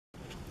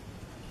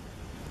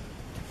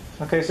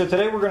Okay, so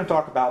today we're going to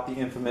talk about the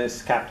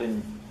infamous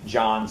Captain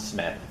John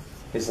Smith.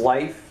 His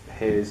life,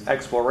 his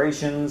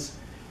explorations,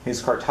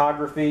 his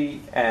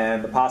cartography,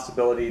 and the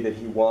possibility that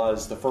he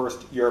was the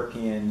first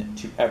European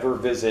to ever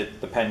visit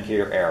the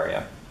Pencader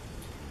area.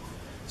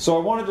 So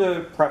I wanted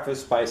to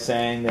preface by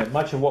saying that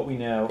much of what we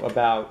know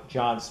about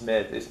John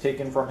Smith is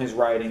taken from his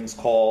writings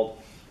called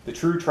The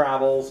True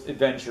Travels,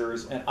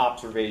 Adventures, and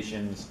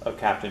Observations of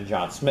Captain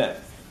John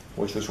Smith,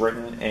 which was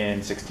written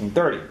in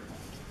 1630.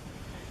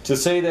 To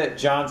say that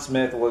John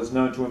Smith was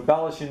known to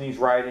embellish in these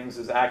writings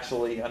is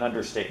actually an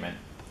understatement.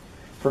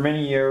 For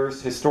many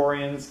years,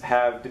 historians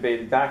have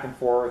debated back and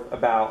forth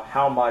about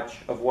how much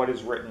of what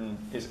is written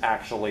is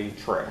actually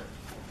true.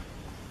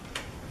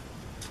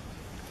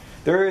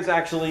 There is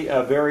actually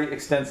a very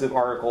extensive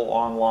article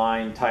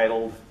online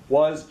titled,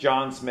 "Was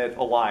John Smith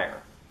a Liar?"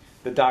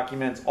 that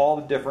documents all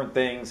the different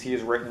things he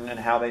has written and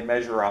how they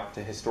measure up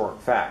to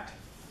historic fact.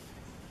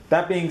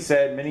 That being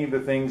said, many of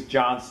the things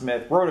John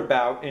Smith wrote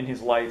about in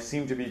his life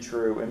seem to be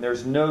true, and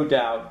there's no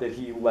doubt that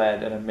he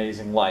led an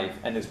amazing life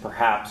and is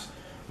perhaps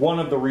one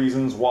of the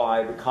reasons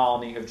why the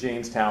colony of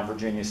Jamestown,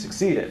 Virginia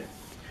succeeded.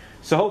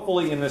 So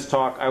hopefully in this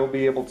talk I will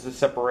be able to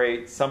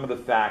separate some of the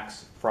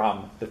facts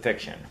from the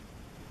fiction.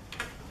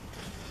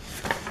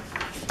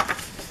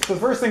 So the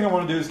first thing I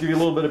want to do is give you a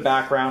little bit of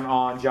background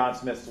on John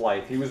Smith's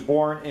life. He was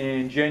born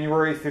in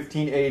January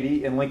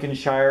 1580 in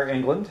Lincolnshire,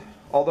 England,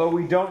 although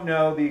we don't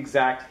know the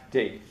exact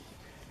date.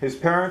 His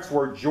parents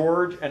were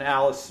George and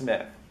Alice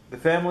Smith. The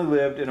family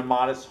lived in a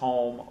modest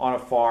home on a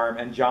farm,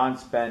 and John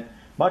spent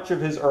much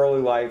of his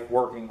early life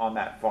working on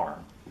that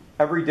farm.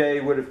 Every day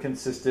would have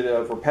consisted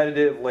of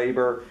repetitive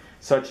labor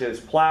such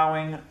as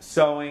plowing,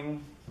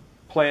 sowing,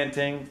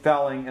 planting,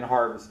 felling, and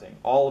harvesting.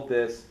 All of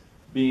this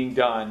being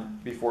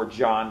done before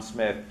John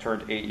Smith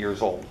turned 8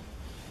 years old.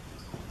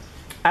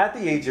 At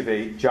the age of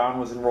 8, John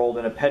was enrolled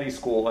in a petty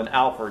school in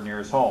Alford near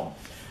his home.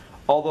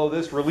 Although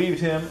this relieved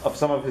him of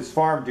some of his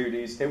farm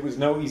duties, it was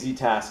no easy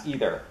task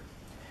either.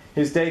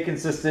 His day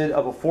consisted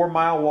of a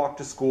 4-mile walk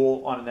to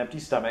school on an empty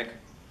stomach,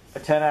 a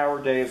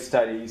 10-hour day of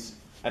studies,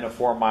 and a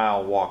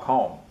 4-mile walk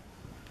home.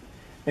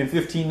 In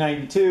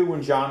 1592,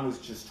 when John was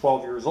just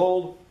 12 years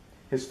old,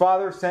 his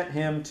father sent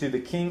him to the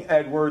King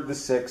Edward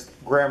VI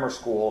Grammar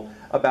School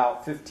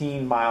about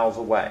 15 miles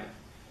away.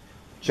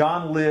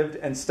 John lived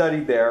and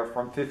studied there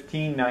from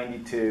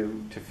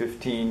 1592 to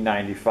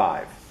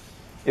 1595.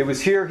 It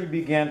was here he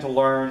began to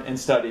learn and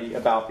study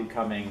about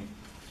becoming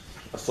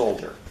a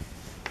soldier.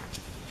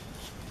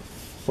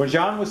 When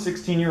John was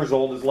 16 years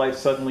old, his life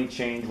suddenly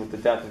changed with the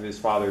death of his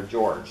father,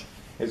 George.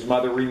 His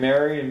mother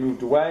remarried and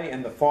moved away,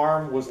 and the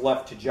farm was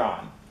left to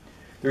John.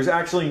 There's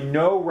actually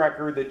no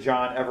record that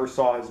John ever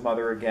saw his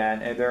mother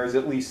again, and there is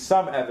at least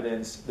some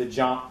evidence that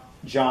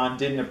John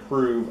didn't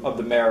approve of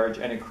the marriage,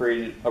 and it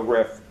created a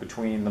rift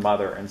between the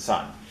mother and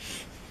son.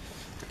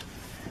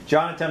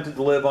 John attempted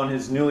to live on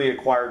his newly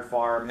acquired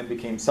farm and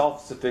became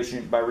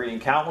self-sufficient by reading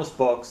countless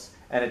books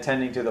and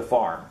attending to the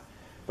farm.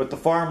 But the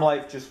farm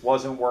life just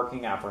wasn't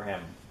working out for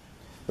him.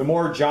 The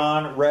more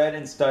John read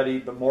and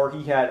studied, the more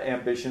he had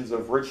ambitions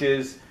of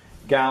riches,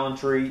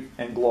 gallantry,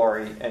 and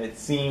glory, and it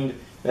seemed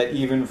that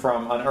even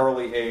from an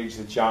early age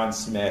that John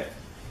Smith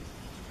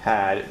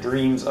had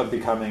dreams of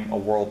becoming a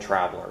world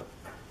traveler,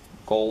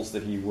 goals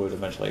that he would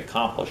eventually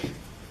accomplish.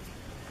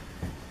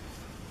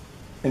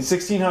 In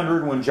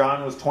 1600, when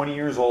John was 20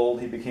 years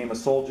old, he became a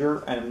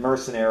soldier and a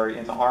mercenary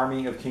in the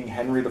army of King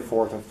Henry IV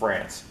of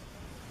France.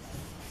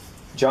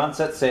 John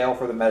set sail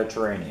for the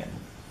Mediterranean.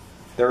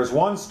 There is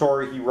one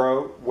story he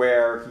wrote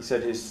where he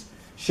said his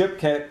ship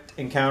kept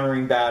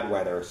encountering bad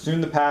weather.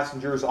 Soon the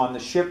passengers on the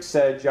ship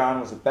said John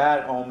was a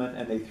bad omen,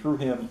 and they threw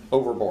him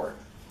overboard.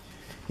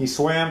 He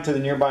swam to the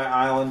nearby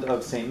island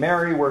of St.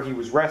 Mary, where he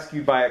was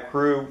rescued by a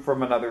crew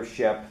from another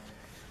ship,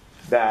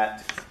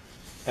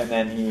 and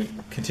then he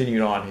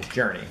continued on his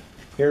journey.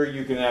 Here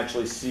you can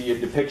actually see a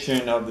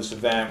depiction of this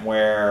event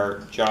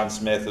where John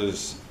Smith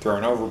was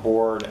thrown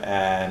overboard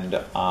and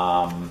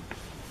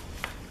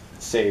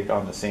saved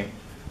on the St.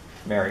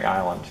 Mary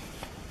Island.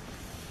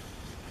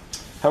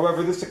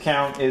 However, this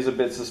account is a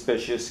bit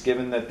suspicious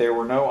given that there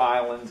were no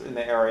islands in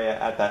the area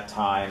at that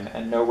time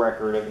and no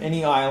record of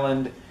any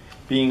island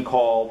being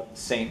called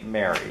St.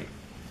 Mary.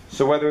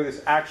 So whether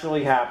this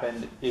actually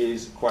happened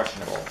is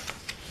questionable.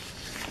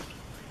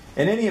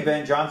 In any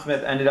event, John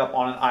Smith ended up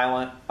on an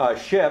island, a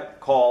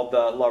ship called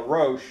the La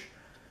Roche,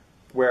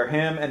 where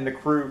him and the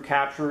crew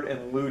captured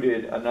and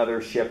looted another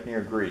ship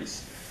near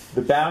Greece.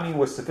 The bounty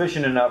was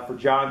sufficient enough for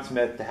John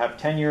Smith to have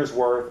 10 years'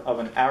 worth of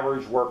an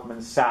average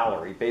workman's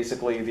salary,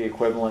 basically the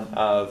equivalent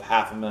of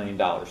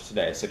 $500,000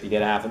 today. So if you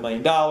get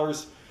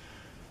 $500,000,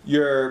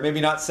 you're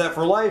maybe not set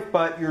for life,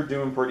 but you're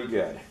doing pretty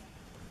good.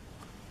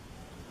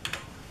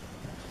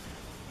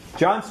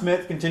 John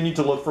Smith continued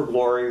to look for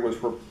glory, was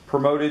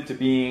promoted to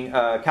being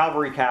a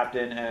cavalry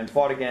captain, and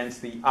fought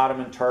against the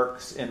Ottoman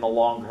Turks in the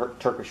Long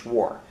Turkish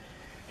War.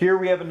 Here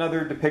we have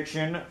another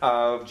depiction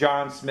of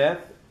John Smith.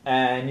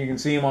 And you can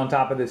see him on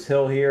top of this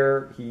hill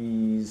here.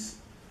 He's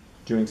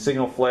doing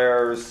signal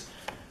flares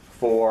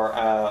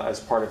as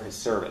part of his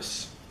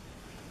service.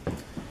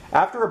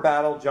 After a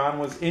battle, John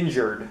was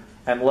injured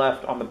and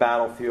left on the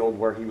battlefield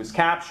where he was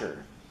captured.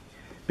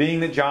 Being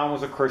that John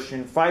was a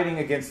Christian fighting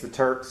against the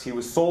Turks, he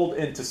was sold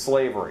into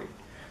slavery.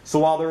 So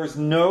while there is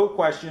no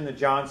question that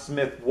John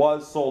Smith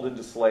was sold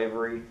into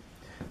slavery,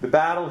 the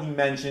battle he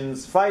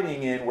mentions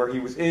fighting in where he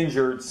was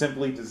injured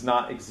simply does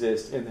not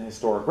exist in the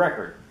historic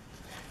record.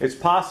 It's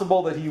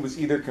possible that he was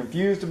either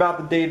confused about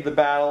the date of the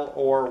battle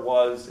or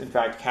was, in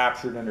fact,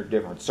 captured under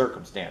different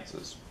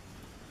circumstances.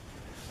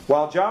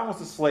 While John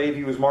was a slave,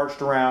 he was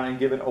marched around and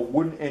given a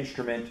wooden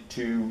instrument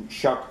to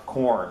shuck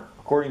corn.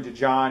 According to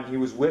John, he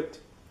was whipped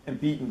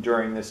and beaten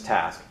during this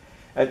task.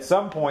 At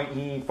some point,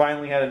 he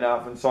finally had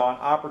enough and saw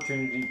an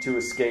opportunity to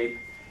escape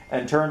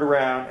and turned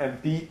around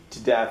and beat to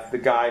death the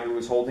guy who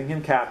was holding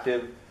him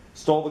captive,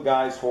 stole the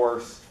guy's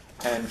horse,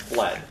 and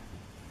fled.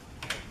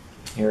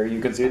 Here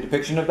you can see a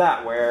depiction of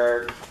that,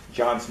 where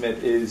John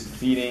Smith is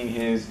beating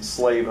his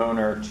slave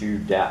owner to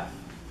death.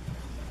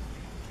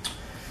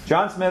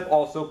 John Smith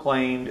also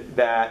claimed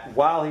that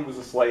while he was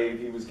a slave,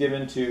 he was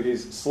given to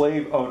his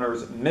slave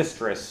owner's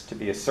mistress to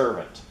be a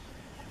servant,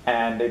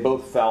 and they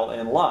both fell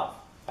in love.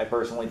 I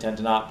personally tend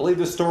to not believe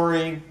this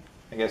story.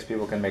 I guess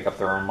people can make up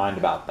their own mind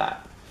about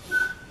that.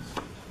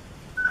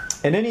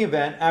 In any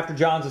event, after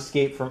John's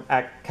escape from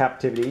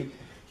captivity,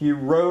 he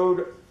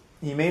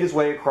made his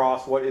way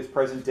across what is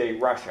present-day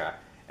Russia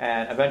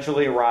and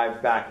eventually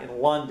arrived back in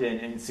London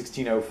in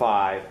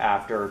 1605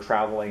 after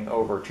traveling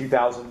over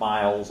 2,000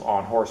 miles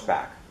on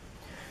horseback.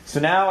 So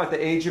now, at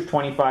the age of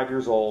 25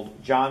 years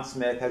old, John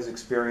Smith has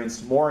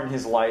experienced more in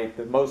his life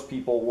than most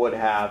people would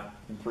have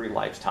in 3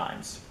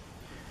 lifetimes.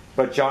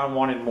 But John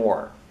wanted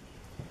more,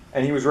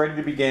 and he was ready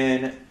to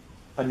begin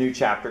a new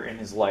chapter in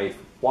his life,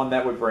 one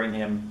that would bring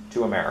him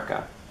to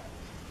America.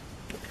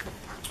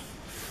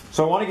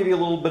 So I want to give you a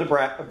little bit of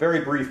a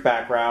very brief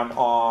background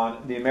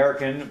on the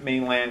American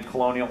mainland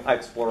colonial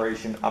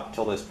exploration up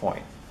till this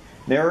point.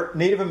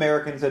 Native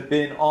Americans had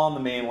been on the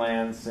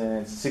mainland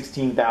since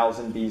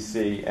 16,000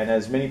 BC, and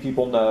as many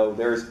people know,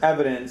 there's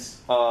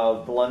evidence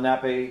of the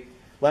Lenape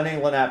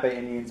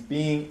Indians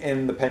being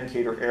in the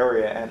Pencader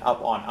area and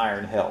up on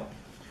Iron Hill.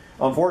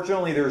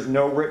 Unfortunately, there's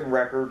no written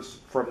records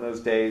from those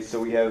days, so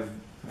we have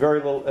very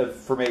little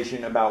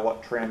information about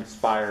what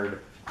transpired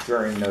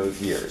during those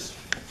years.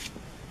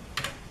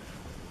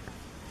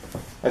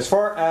 As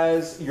far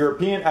as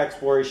European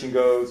exploration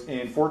goes,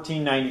 in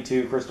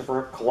 1492,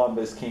 Christopher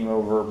Columbus came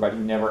over, but he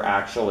never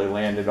actually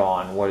landed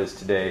on what is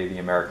today the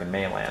American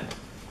mainland.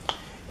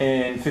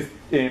 In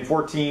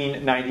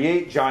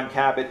 1498, John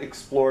Cabot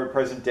explored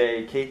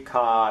present-day Cape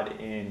Cod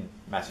in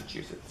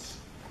Massachusetts.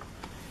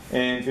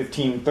 In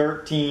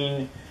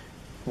 1513,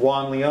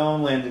 Juan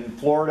Leon landed in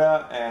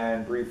Florida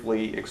and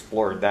briefly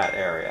explored that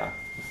area.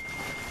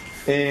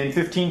 In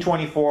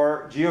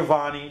 1524,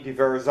 Giovanni di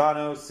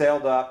Verrazzano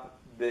sailed up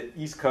the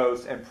East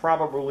Coast and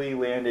probably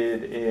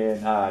landed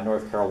in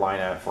North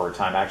Carolina for a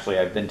time. Actually,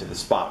 I've been to the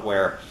spot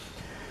where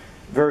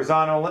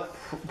Verrazzano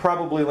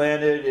probably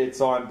landed. It's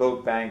on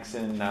boat banks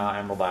in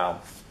Emerald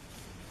Isle.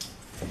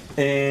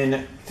 In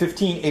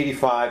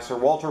 1585, Sir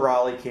Walter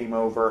Raleigh came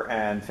over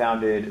and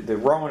founded the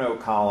Roanoke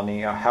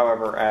colony.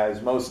 However,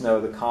 as most know,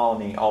 the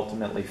colony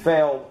ultimately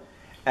failed,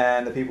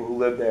 and the people who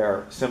lived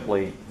there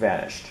simply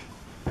vanished.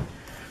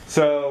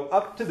 So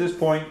up to this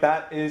point,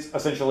 that is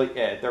essentially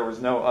it. There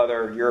was no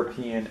other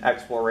European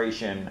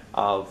exploration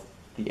of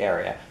the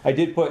area. I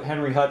did put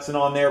Henry Hudson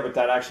on there, but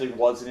that actually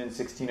wasn't in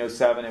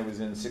 1607. It was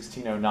in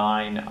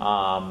 1609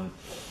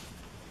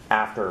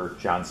 after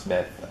John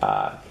Smith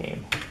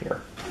came here.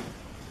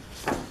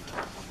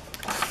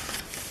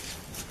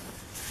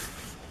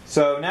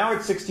 So now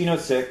it's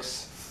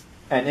 1606,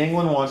 and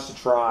England wants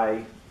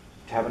to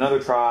have another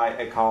try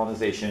at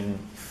colonization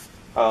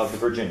of the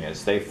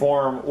Virginias. They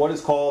form what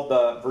is called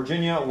the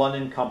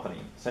Virginia-London Company.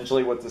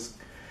 Essentially what this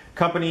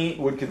company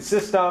would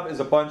consist of is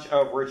a bunch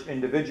of rich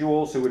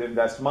individuals who would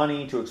invest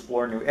money to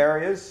explore new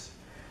areas.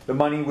 The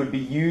money would be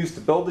used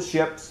to build the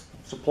ships,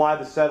 supply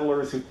the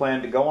settlers who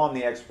planned to go on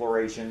the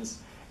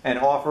explorations, and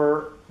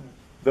offer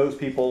those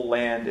people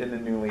land in the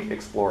newly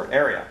explored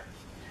area.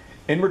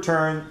 In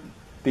return,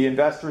 the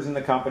investors in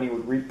the company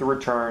would reap the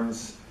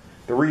returns,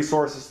 the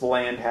resources the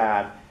land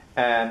had,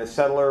 and the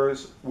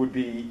settlers would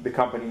be the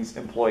company's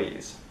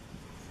employees.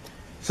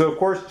 So, of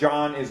course,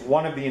 John is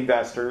one of the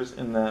investors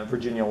in the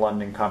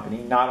Virginia-London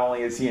Company. Not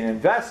only is he an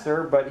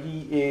investor, but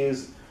he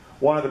is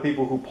one of the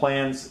people who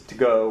plans to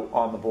go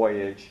on the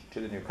voyage to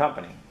the new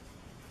company.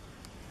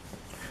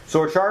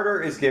 So a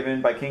charter is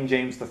given by King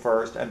James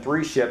I, and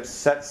 3 ships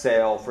set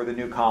sail for the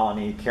new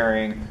colony,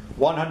 carrying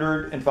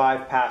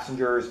 105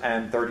 passengers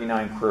and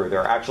 39 crew.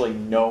 There are actually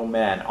no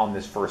men on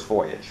this first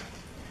voyage.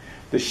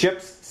 The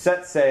ships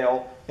set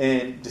sail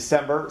in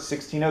December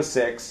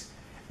 1606,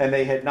 and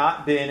they had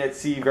not been at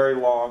sea very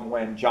long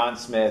when John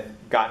Smith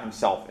got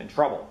himself in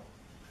trouble.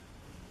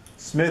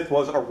 Smith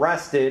was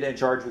arrested and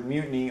charged with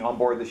mutiny on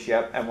board the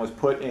ship and was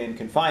put in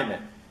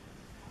confinement.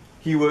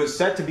 He was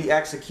set to be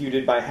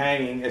executed by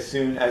hanging as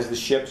soon as the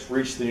ships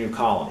reached the new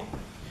colony.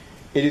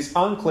 It is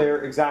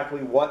unclear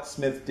exactly what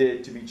Smith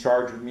did to be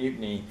charged with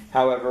mutiny.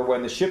 However,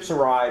 when the ships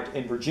arrived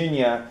in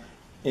Virginia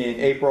in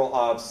April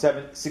of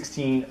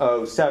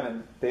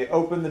 1607, they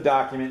opened the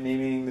document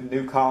naming the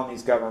new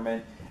colony's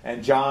government,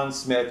 and John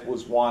Smith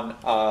was one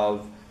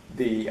of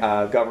the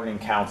governing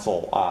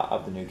council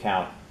of the new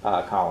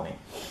colony.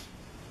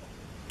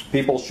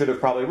 People should have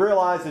probably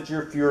realized that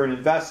if you're an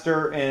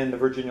investor in the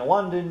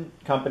Virginia-London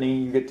Company,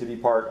 you get to be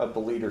part of the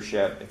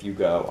leadership if you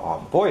go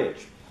on the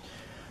voyage.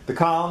 The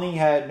colony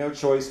had no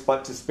choice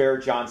but to spare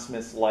John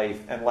Smith's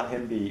life and let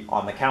him be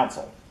on the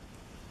council.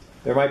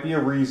 There might be a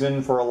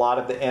reason for a lot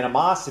of the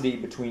animosity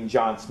between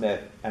John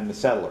Smith and the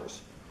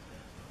settlers.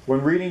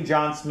 When reading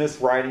John Smith's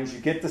writings,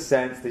 you get the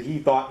sense that he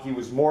thought he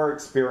was more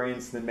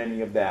experienced than many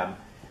of them,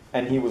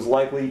 and he was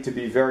likely to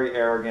be very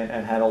arrogant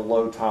and had a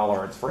low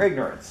tolerance for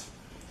ignorance.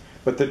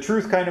 But the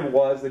truth kind of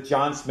was that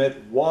John Smith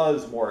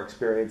was more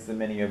experienced than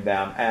many of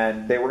them,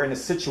 and they were in a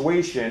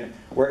situation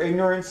where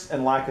ignorance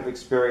and lack of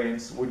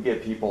experience would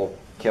get people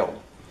killed.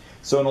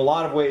 So in a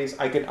lot of ways,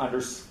 I can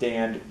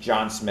understand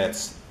John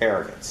Smith's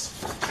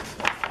arrogance.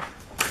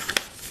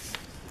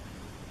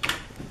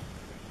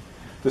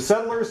 The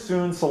settlers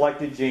soon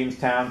selected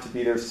Jamestown to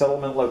be their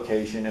settlement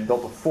location and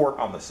built a fort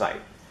on the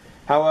site.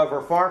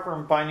 However, far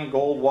from finding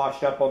gold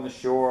washed up on the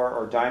shore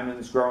or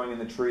diamonds growing in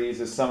the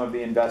trees as some of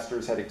the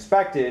investors had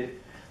expected,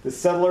 the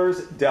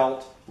settlers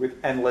dealt with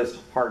endless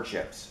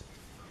hardships.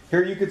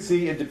 Here you could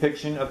see a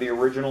depiction of the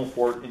original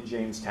fort in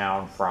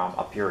Jamestown from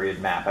a period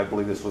map. I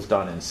believe this was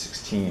done in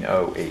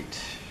 1608.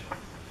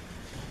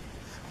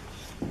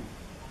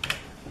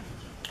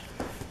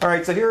 All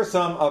right, so here are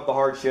some of the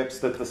hardships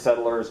that the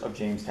settlers of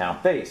Jamestown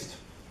faced.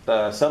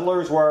 The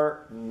settlers were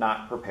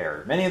not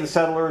prepared. Many of the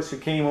settlers who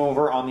came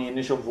over on the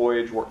initial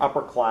voyage were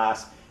upper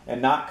class and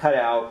not cut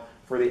out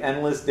for the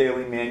endless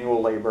daily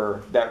manual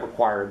labor that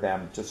required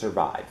them to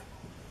survive.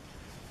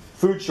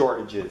 Food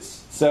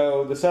shortages.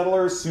 So the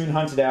settlers soon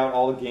hunted out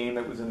all the game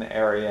that was in the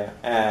area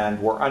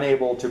and were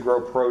unable to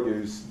grow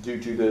produce due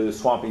to the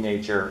swampy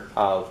nature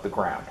of the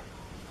ground.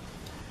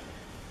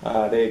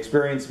 They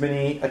experienced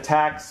many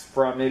attacks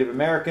from Native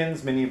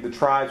Americans. Many of the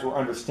tribes were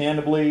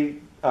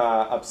understandably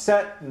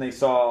upset, and they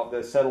saw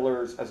the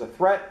settlers as a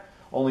threat.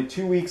 Only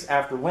 2 weeks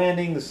after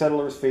landing, the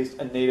settlers faced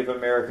a Native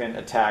American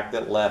attack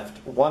that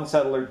left one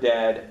settler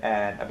dead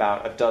and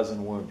about a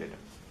dozen wounded.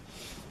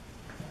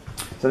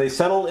 So they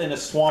settled in a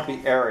swampy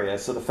area.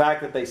 So the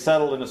fact that they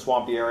settled in a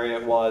swampy area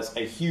was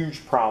a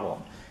huge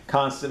problem.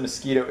 Constant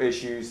mosquito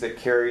issues that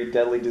carried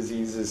deadly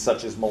diseases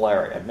such as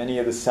malaria. Many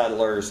of the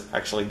settlers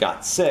actually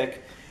got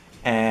sick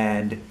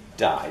and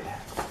died.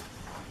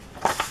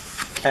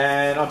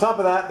 And on top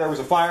of that, there was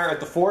a fire at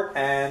the fort,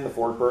 and the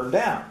fort burned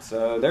down.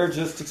 So they're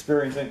just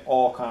experiencing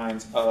all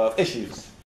kinds of issues.